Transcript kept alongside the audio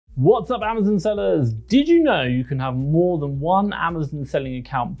What's up, Amazon sellers? Did you know you can have more than one Amazon selling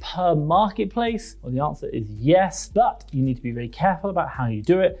account per marketplace? Well, the answer is yes, but you need to be very careful about how you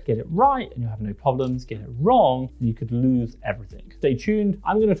do it. Get it right and you'll have no problems. Get it wrong and you could lose everything. Stay tuned.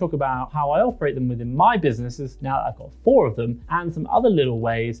 I'm going to talk about how I operate them within my businesses now that I've got 4 of them, and some other little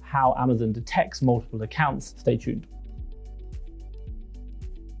ways how Amazon detects multiple accounts. Stay tuned.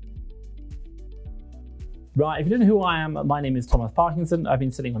 Right, if you don't know who I am, my name is Thomas Parkinson. I've been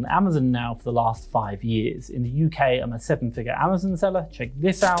selling on Amazon now for the last 5 years. In the UK, I'm a 7-figure Amazon seller. Check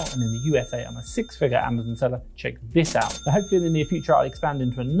this out. And in the USA, I'm a 6-figure Amazon seller. Check this out. Now, hopefully in the near future, I'll expand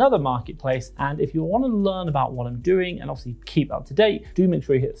into another marketplace. And if you want to learn about what I'm doing and obviously keep up to date, do make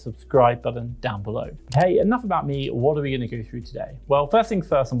sure you hit the subscribe button down below. But hey, enough about me. What are we going to go through today? Well, first things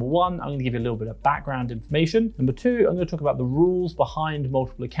first, number 1, I'm going to give you a little bit of background information. Number 2, I'm going to talk about the rules behind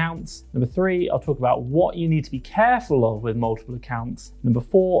multiple accounts. Number 3, I'll talk about what you need to be careful of with multiple accounts. Number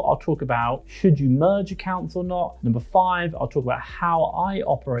 4, I'll talk about should you merge accounts or not. Number 5, I'll talk about how I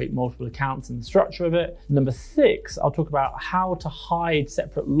operate multiple accounts and the structure of it. Number 6, I'll talk about how to hide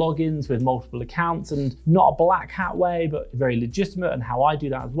separate logins with multiple accounts, and not a black hat way, but very legitimate, and how I do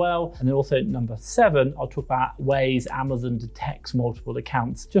that as well. And then also number 7, I'll talk about ways Amazon detects multiple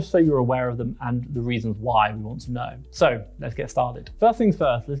accounts, just so you're aware of them and the reasons why we want to know. So let's get started. First things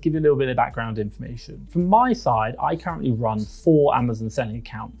first, let's give you a little bit of background information. From my side, I currently run 4 Amazon selling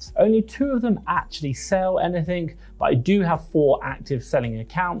accounts. Only 2 of them actually sell anything, but I do have 4 active selling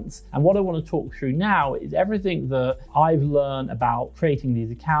accounts. And what I want to talk through now is everything that I've learned about creating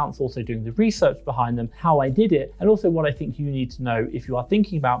these accounts, also doing the research behind them, how I did it, and also what I think you need to know if you are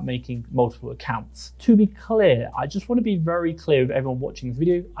thinking about making multiple accounts. To be clear, I just want to be very clear with everyone watching this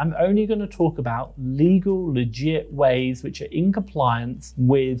video, I'm only going to talk about legal, legit ways which are in compliance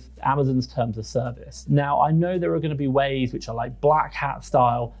with Amazon's terms of service. Now, I know there are going to be ways which are like black hat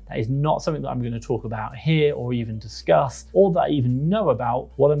style. That is not something that I'm going to talk about here or even discuss, or that I even know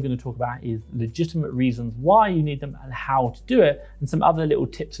about. What I'm going to talk about is legitimate reasons why you need them and how to do it, and some other little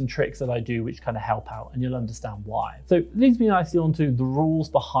tips and tricks that I do which kind of help out, and you'll understand why. So it leads me nicely onto the rules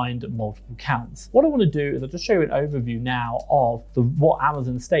behind multiple accounts. What I want to do is I'll just show you an overview now of what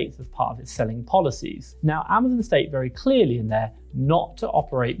Amazon states as part of its selling policies. Now, Amazon state very clearly in there not to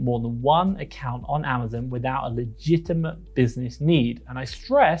operate more than 1 account on Amazon without a legitimate business need. And I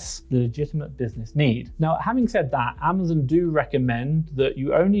stress the legitimate business need. Now, having said that, Amazon do recommend that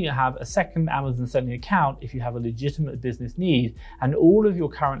you only have a second Amazon selling account if you have a legitimate business need and all of your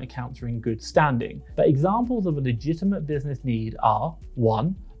current accounts are in good standing. But examples of a legitimate business need are: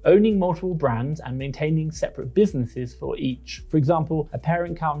 1, owning multiple brands and maintaining separate businesses for each. For example, a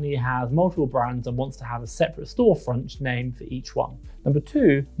parent company has multiple brands and wants to have a separate storefront name for each one. Number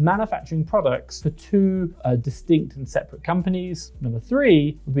 2, manufacturing products for 2 distinct and separate companies. Number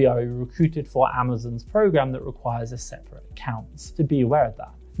 3 would be are you recruited for Amazon's program that requires a separate accounts. So be aware of that.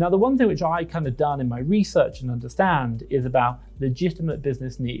 Now, the one thing which I kind of done in my research and understand is about legitimate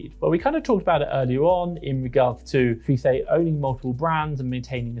business need. Well, we kind of talked about it earlier on in regards to, if we say, owning multiple brands and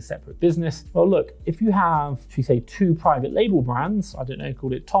maintaining a separate business. Well, look, if you have, if we say, 2 private label brands, I don't know,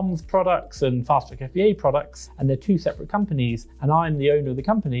 call it Tom's Products and FastTrackFBA Products, and they're 2 separate companies, and I'm the owner of the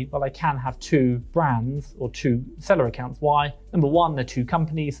company, well, I can have 2 brands or 2 seller accounts. Why? Number 1, they're 2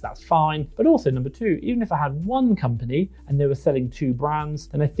 companies, so that's fine. But also number 2, even if I had 1 company and they were selling 2 brands,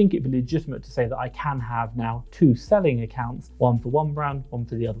 then I think it'd be legitimate to say that I can have now 2 selling accounts, 1 for one brand, 1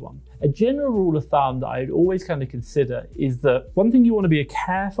 for the other one. A general rule of thumb that I'd always kind of consider is that one thing you want to be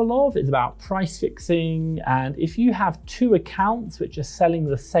careful of is about price fixing. And if you have 2 accounts which are selling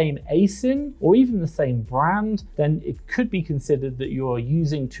the same ASIN or even the same brand, then it could be considered that you're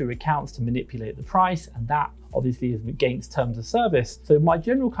using 2 accounts to manipulate the price, and that obviously is against terms of service. So my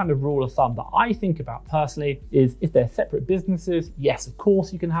general kind of rule of thumb that I think about personally is if they're separate businesses, yes, of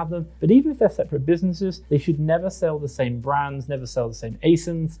course you can have them. But even if they're separate businesses, they should never sell the same brands, never sell the same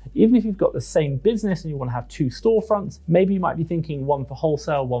ASINs. Even if you've got the same business and you want to have 2 storefronts, maybe you might be thinking 1 for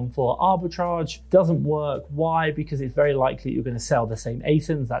wholesale, 1 for arbitrage. Doesn't work. Why? Because it's very likely you're going to sell the same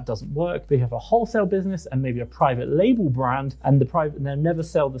ASINs. That doesn't work. But if you have a wholesale business and maybe a private label brand, and they'll never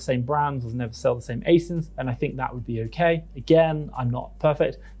sell the same brands or never sell the same ASINs, and I think that would be okay. Again, I'm not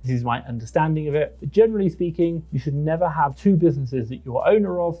perfect. This is my understanding of it. But generally speaking, you should never have 2 businesses that you're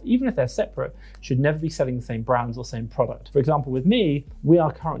owner of, even if they're separate, should never be selling the same brands or same product. For example, with me, we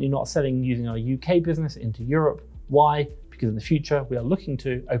are currently not selling using our UK business into Europe. Why? Because in the future, we are looking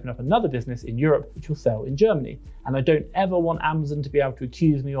to open up another business in Europe, which will sell in Germany. And I don't ever want Amazon to be able to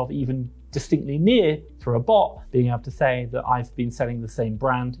accuse me of even distinctly near through a bot, being able to say that I've been selling the same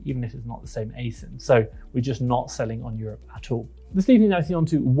brand, even if it's not the same ASIN. So we're just not selling on Europe at all. This leads me nicely on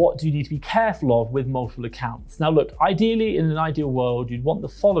to what do you need to be careful of with multiple accounts. Now look, ideally in an ideal world, you'd want the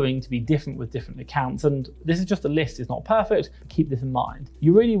following to be different with different accounts. And this is just a list, it's not perfect, but keep this in mind.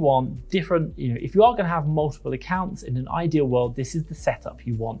 You really want different, if you are gonna have multiple accounts in an ideal world, this is the setup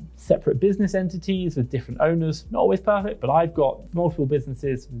you want. Separate business entities with different owners, not always perfect, but I've got multiple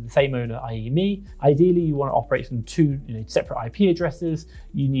businesses with the same owner, i.e. me. Ideally, you wanna operate from two separate IP addresses.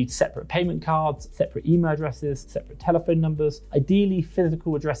 You need separate payment cards, separate email addresses, separate telephone numbers. Ideally,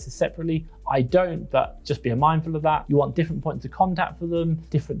 physical addresses separately. I don't, but just be mindful of that. You want different points of contact for them,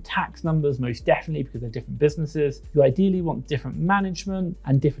 different tax numbers, most definitely, because they're different businesses. You ideally want different management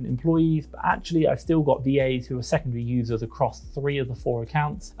and different employees, but actually I've still got VAs who are secondary users across 3 of the 4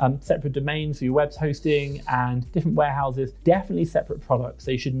 accounts. Separate domains for your web's hosting and different warehouses, definitely separate products.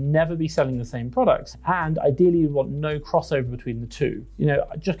 They should never be selling the same products. And ideally you want no crossover between the two.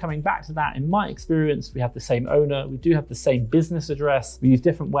 Just coming back to that, in my experience, we have the same owner, we do have the same business address, we use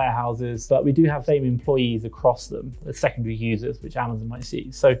different warehouses, but we do have the same employees across them as secondary users, which Amazon might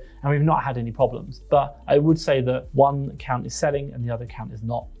see. And we've not had any problems, but I would say that one account is selling and the other account is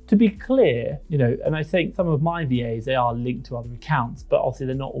not. To be clear, and I think some of my VAs, they are linked to other accounts, but obviously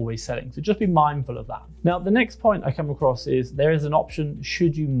they're not always selling. So just be mindful of that. Now, the next point I come across is there is an option,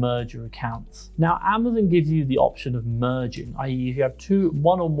 should you merge your accounts? Now, Amazon gives you the option of merging, i.e. if you have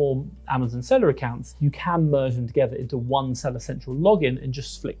one or more Amazon seller accounts, you can merge them together into one seller central login and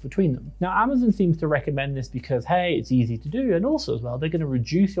just flick between them. Now, Amazon seems to recommend this because, hey, it's easy to do. And also as well, they're going to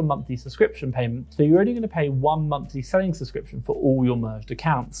reduce your monthly subscription payment. So you're only going to pay one monthly selling subscription for all your merged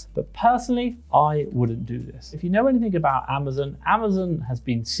accounts. But personally, I wouldn't do this. If you know anything about Amazon, Amazon has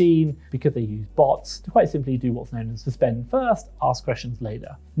been seen, because they use bots, to quite simply do what's known as suspend first, ask questions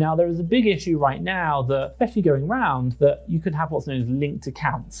later. Now, there is a big issue right now that, especially going around, that you can have what's known as linked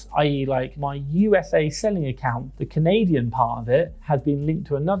accounts, i.e. like my USA selling account, the Canadian part of it has been linked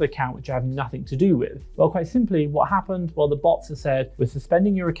to another account which I have nothing to do with. Well, quite simply, what happened? Well, the bots have said, we're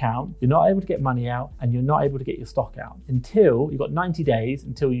suspending your account, you're not able to get money out, and you're not able to get your stock out until you've got 90 days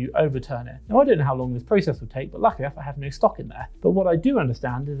until you overturn it. Now, I don't know how long this process would take, but luckily enough, I have no stock in there. But what I do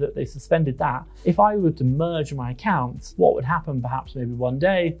understand is that they suspended that. If I were to merge my accounts, what would happen perhaps maybe one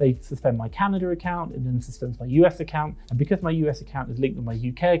day, they suspend my Canada account and then suspend my US account. And because my US account is linked with my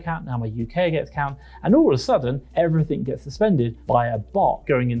UK account, now my UK gets account, and all of a sudden, everything gets suspended by a bot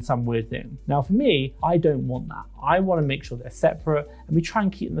going in some weird thing. Now, for me, I don't want that. I want to make sure they're separate, and we try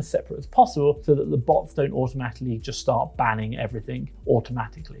and keep them as separate as possible so that the bots don't automatically just start banning everything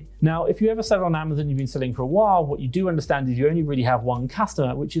automatically. Now, if you ever sell on Amazon, you've been selling for a while, what you do understand is you only really have one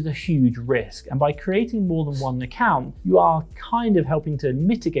customer, which is a huge risk. And by creating more than one account, you are kind of helping to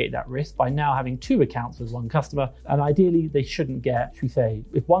mitigate that risk by now having 2 accounts with one customer. And ideally, they shouldn't get, should we say,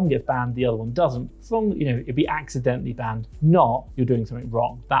 if one gets banned, the other one doesn't. As long as, it'd be accidentally banned, not you're doing something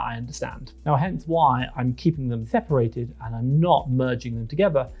wrong. That I understand. Now, hence why I'm keeping them separated and I'm not merging them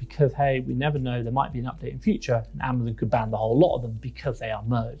together, because, hey, we never know, there might be an update in future and Amazon could ban the whole lot of them because they are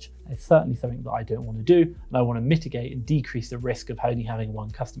merged. It's certainly something that I don't want to do, and I want to mitigate and decrease the risk of only having one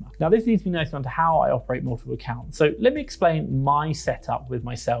customer. Now, this leads me nicely onto how I operate multiple accounts. So let me explain my setup with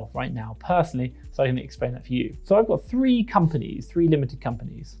myself right now personally, so I can explain that for you. So I've got 3 companies, 3 limited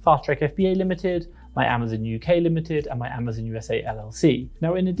companies: FastTrackFBA Limited, my Amazon UK Limited, and my Amazon USA LLC.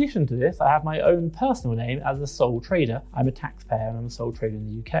 Now, in addition to this, I have my own personal name as a sole trader. I'm a taxpayer and I'm a sole trader in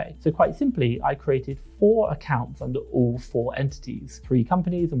the UK. So quite simply, I created 4 accounts under all 4 entities, 3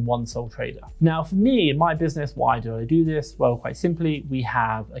 companies and 1 sole trader. Now, for me, in my business, why do I do this? Well, quite simply, we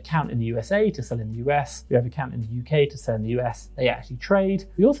have an account in the USA to sell in the US. We have an account in the UK to sell in the US. They actually trade.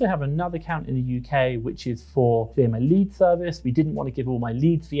 We also have another account in the UK, which is for my lead service. We didn't want to give all my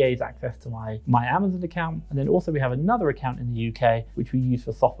leads VAs access to my Amazon account. And then also we have another account in the UK, which we use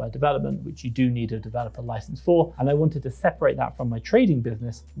for software development, which you do need a developer license for. And I wanted to separate that from my trading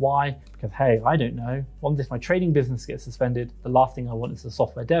business. Why? Because, hey, I don't know. Once if my trading business gets suspended, the last thing I want is the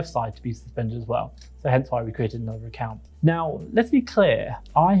software dev side to be suspended as well. So hence why we created another account. Now, let's be clear,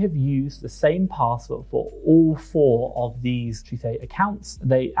 I have used the same password for all 4 of these, should we say, accounts.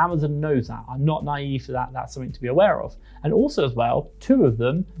 Amazon knows that. I'm not naive to that. That's something to be aware of. And also as well, 2 of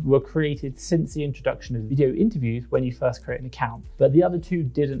them were created since the introduction of video interviews when you first create an account. But the other 2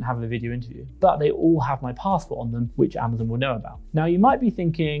 didn't have a video interview, but they all have my passport on them, which Amazon will know about. Now, you might be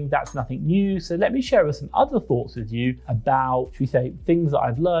thinking that's nothing new. So let me share some other thoughts with you about, should we say, things that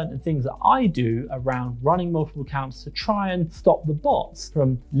I've learned and things that I do around around running multiple accounts to try and stop the bots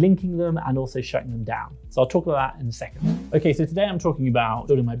from linking them and also shutting them down. So I'll talk about that in a second. Okay, so today I'm talking about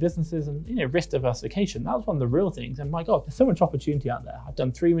building my businesses and risk diversification. That was one of the real things. And my God, there's so much opportunity out there. I've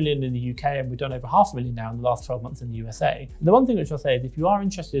done 3 million in the UK and we've done over 500,000 now in the last 12 months in the USA. And the one thing which I'll say is if you are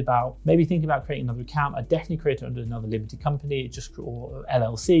interested about maybe thinking about creating another account, I'd definitely create it under another limited company, or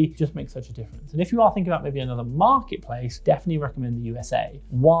LLC, just makes such a difference. And if you are thinking about maybe another marketplace, definitely recommend the USA.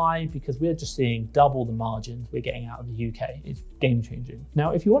 Why? Because we're just seeing double the margins we're getting out of the UK. It's game changing.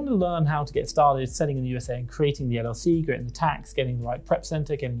 Now, if you want to learn how to get started selling in the USA and creating the LLC, getting the tax, getting the right prep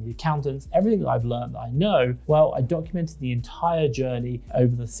center, getting the accountants, everything that I've learned that I know, well, I documented the entire journey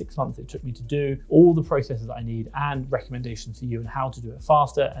over the 6 months it took me to do, all the processes that I need and recommendations for you on how to do it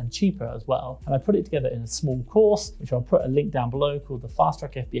faster and cheaper as well. And I put it together in a small course, which I'll put a link down below, called the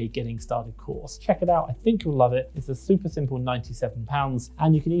FastTrackFBA Getting Started course. Check it out. I think you'll love it. It's a super simple £97,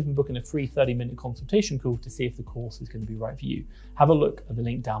 and you can even book in a free 30-minute consultation call to see if the course is going to be right for you. Have a look at the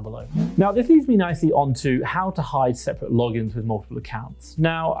link down below. Now, this leads me nicely onto how to hide separate logins with multiple accounts.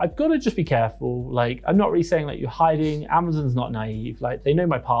 Now, I've got to just be careful. Like, I'm not really saying like you're hiding. Amazon's not naive. Like, they know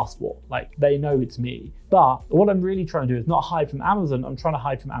my passport. Like, they know it's me. But what I'm really trying to do is not hide from Amazon. I'm trying to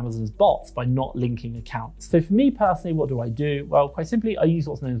hide from Amazon's bots by not linking accounts. So for me personally, what do I do? Well, quite simply, I use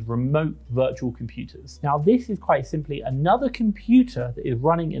what's known as remote virtual computers. Now, this is quite simply another computer that is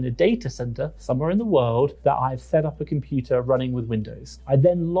running in a data center somewhere in the world that I've set up a computer running with Windows. I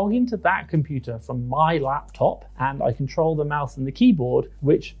then log into that computer from my laptop and I control the mouse and the keyboard,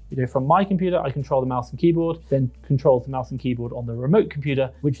 which, from my computer, I control the mouse and keyboard, then controls the mouse and keyboard on the remote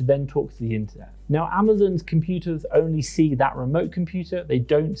computer, which then talks to the internet. Now, Amazon's computers only see that remote computer. They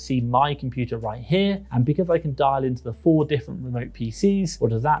don't see my computer right here. And because I can dial into the 4 different remote PCs, what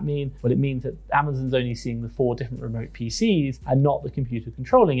does that mean? Well, it means that Amazon's only seeing the 4 different remote PCs and not the computer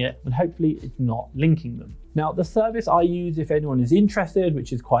controlling it, and hopefully it's not linking them. Now, the service I use, if anyone is interested,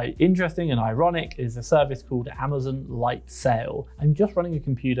 which is quite interesting and ironic, is a service called Amazon Light Sail. I'm just running a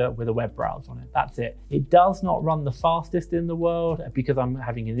computer with a web browser on it. That's it. It does not run the fastest in the world because I'm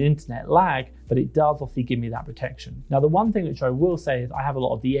having an internet lag, but it does obviously give me that protection. Now, the one thing which I will say is I have a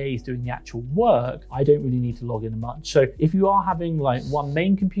lot of VAs doing the actual work. I don't really need to log in much. So if you are having like one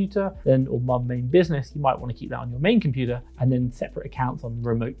main computer or one main business, you might want to keep that on your main computer and then separate accounts on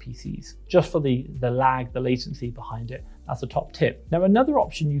remote PCs, just for the lag, the latency behind it. That's a top tip. Now, another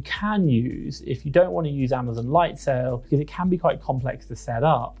option you can use if you don't want to use Amazon Light Sail, because it can be quite complex to set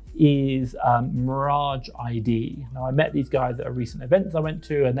up, is Mirage ID. Now, I met these guys at a recent events I went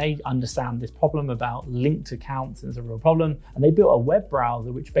to, and they understand this problem about linked accounts is a real problem. And they built a web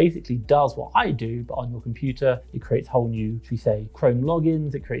browser which basically does what I do, but on your computer. It creates whole new, should we say, Chrome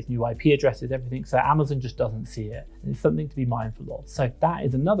logins, it creates new IP addresses, everything. So Amazon just doesn't see it. And it's something to be mindful of. So that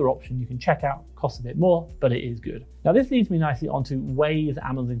is another option you can check out. Costs a bit more, but it is good. Now, this leads me nicely onto ways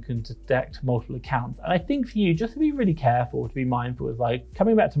Amazon can detect multiple accounts. And I think for you, just to be really careful, to be mindful, is like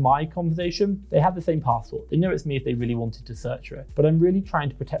coming back to my conversation, they have the same passport. They know it's me if they really wanted to search for it. But I'm really trying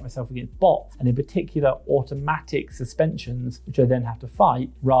to protect myself against bots, and in particular, automatic suspensions, which I then have to fight,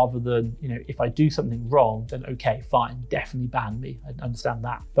 rather than, if I do something wrong, then okay, fine, definitely ban me. I understand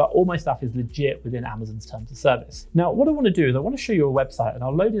that. But all my stuff is legit within Amazon's terms of service. Now, what I want to do is I want to show you a website, and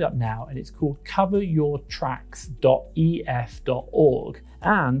I'll load it up now, and it's called coveryourtracks.ef.org.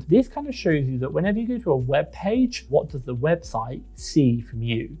 And this kind of shows you that whenever you go to a web page, what does the website see from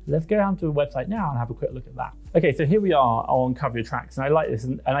you? Let's go down to the website now and have a quick look at that. Okay, so here we are on Cover Your Tracks, and I like this,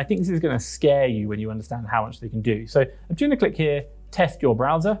 and I think this is going to scare you when you understand how much they can do. So I'm just going to click here, test your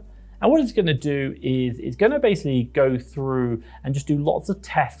browser. And what it's going to do is it's going to basically go through and just do lots of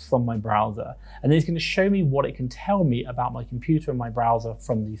tests on my browser. And then it's going to show me what it can tell me about my computer and my browser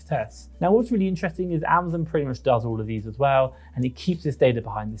from these tests. Now, what's really interesting is Amazon pretty much does all of these as well, and it keeps this data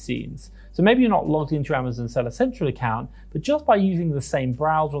behind the scenes. So maybe you're not logged into your Amazon Seller Central account, but just by using the same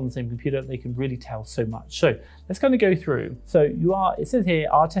browser on the same computer, they can really tell so much. So let's kind of go through. So it says here,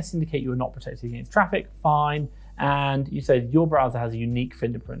 our tests indicate you are not protected against traffic, fine. And you said your browser has a unique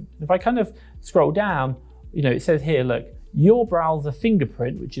fingerprint. If I kind of scroll down, it says here, look, your browser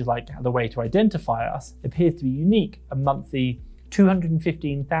fingerprint, which is like the way to identify us, appears to be unique amongst the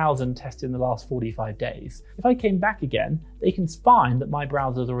 215,000 tested in the last 45 days. If I came back again, they can find that my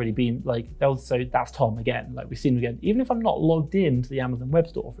browser's already been so that's Tom again, like we've seen him again, even if I'm not logged into the Amazon web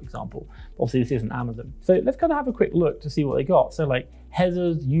store, for example. Obviously this isn't Amazon. So let's kind of have a quick look to see what they got. So like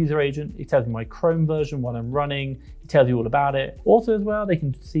Heather's user agent, it tells me my Chrome version, what I'm running, it tells you all about it. Also as well, they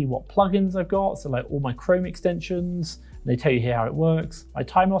can see what plugins I've got. So like all my Chrome extensions, and they tell you here how it works. My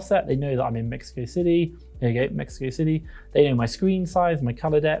time offset, they know that I'm in Mexico City. There you go, Mexico City. They know my screen size, my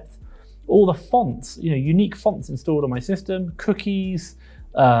color depth. all the fonts, unique fonts installed on my system, cookies,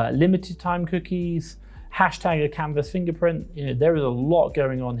 limited time cookies, hashtag a canvas fingerprint. There is a lot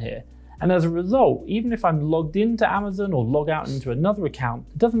going on here. And as a result, even if I'm logged into Amazon or log out into another account,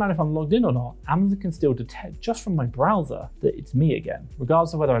 it doesn't matter if I'm logged in or not, Amazon can still detect just from my browser that it's me again,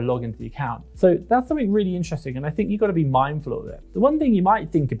 regardless of whether I log into the account. So that's something really interesting, and I think you've got to be mindful of it. The one thing you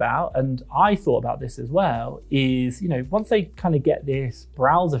might think about, and I thought about this as well, is once they kind of get this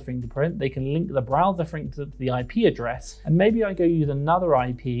browser fingerprint, they can link the browser fingerprint to the IP address, and maybe I go use another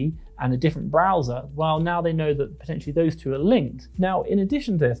IP and a different browser. Well, now they know that potentially those two are linked. Now, in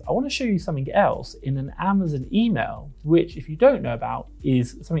addition to this, I want to show you something else in an Amazon email, which if you don't know about,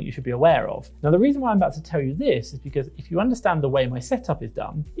 is something you should be aware of. Now, the reason why I'm about to tell you this is because if you understand the way my setup is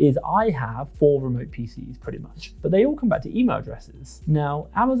done, is I have 4 remote PCs pretty much, but they all come back to email addresses. Now,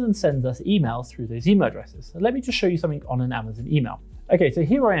 Amazon sends us emails through those email addresses. So let me just show you something on an Amazon email. Okay, so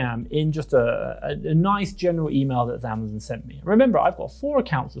here I am in just a nice general email that Amazon sent me. Remember, I've got 4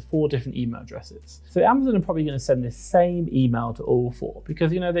 accounts with 4 different email addresses. So Amazon are probably going to send this same email to all 4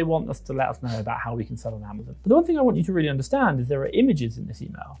 because, they want us to let us know about how we can sell on Amazon. But the one thing I want you to really understand is there are images in this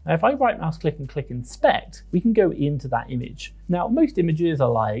email. Now, if I right mouse click and click inspect, we can go into that image. Now, most images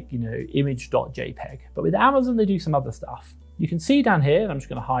are like, image.jpg, but with Amazon, they do some other stuff. You can see down here, and I'm just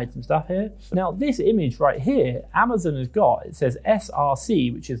going to hide some stuff here. Now, this image right here, Amazon has got, it says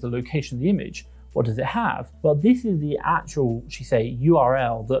SRC, which is the location of the image. What does it have? Well, this is the actual,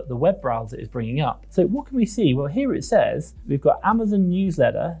 URL that the web browser is bringing up. So what can we see? Well, here it says we've got Amazon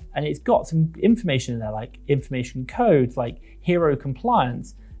newsletter, and it's got some information in there, like information codes, like hero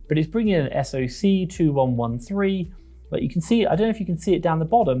compliance, but it's bringing in an SOC 2113. But you can see, I don't know if you can see it down the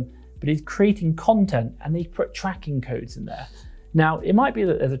bottom, but it's creating content and they put tracking codes in there. Now, it might be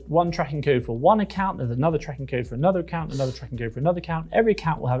that there's one tracking code for one account, there's another tracking code for another account, another tracking code for another account. Every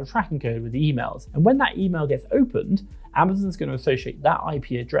account will have a tracking code with the emails. And when that email gets opened, Amazon's going to associate that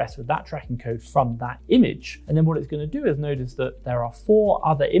IP address with that tracking code from that image. And then what it's going to do is notice that there are 4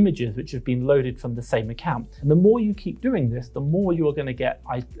 other images which have been loaded from the same account. And the more you keep doing this, the more you are going to get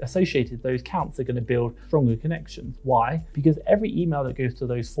associated. Those accounts are going to build stronger connections. Why? Because every email that goes to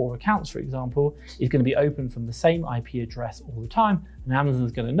those 4 accounts, for example, is going to be opened from the same IP address all the time. And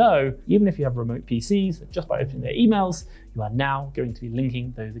Amazon's going to know, even if you have remote PCs, just by opening their emails, you are now going to be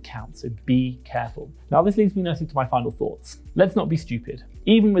linking those accounts. So be careful. Now, this leads me nicely to my final thoughts. Let's not be stupid.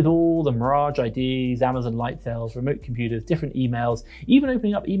 Even with all the Mirage IDs, Amazon Light Sales, remote computers, different emails, even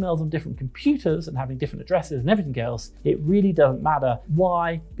opening up emails on different computers and having different addresses and everything else, it really doesn't matter.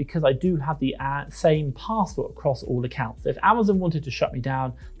 Why? Because I do have the same password across all accounts. So if Amazon wanted to shut me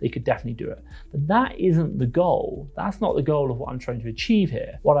down, they could definitely do it. But that isn't the goal. That's not the goal of what I'm trying to achieve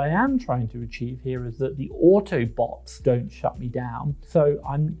here. What I am trying to achieve here is that the auto bots don't shut me down. So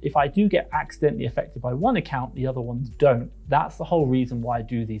if I do get accidentally affected by one account, the other ones don't. That's the whole reason why I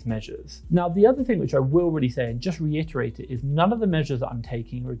do these measures. Now, the other thing which I will really say and just reiterate it is none of the measures that I'm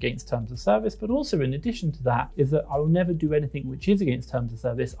taking are against terms of service, but also in addition to that is that I will never do anything which is against terms of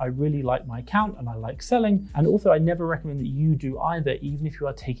service. I really like my account and I like selling. And also I never recommend that you do either, even if you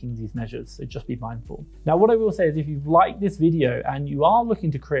are taking these measures. So just be mindful. Now, what I will say is if you've liked this video and you are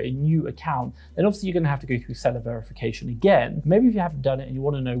looking to create a new account, then obviously you're going to have to go through seller verification again. Maybe if you haven't done it and you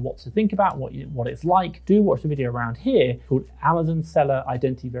want to know what to think about, what it's like, do watch the video around here called Amazon Seller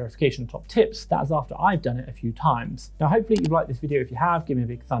Identity Verification Top Tips. That's after I've done it a few times. Now, hopefully you've liked this video. If you have, give me a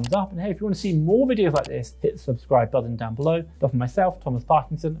big thumbs up. And hey, if you want to see more videos like this, hit the subscribe button down below. But for myself, Thomas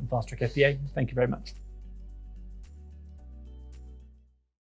Parkinson and FastTrackFBA, thank you very much.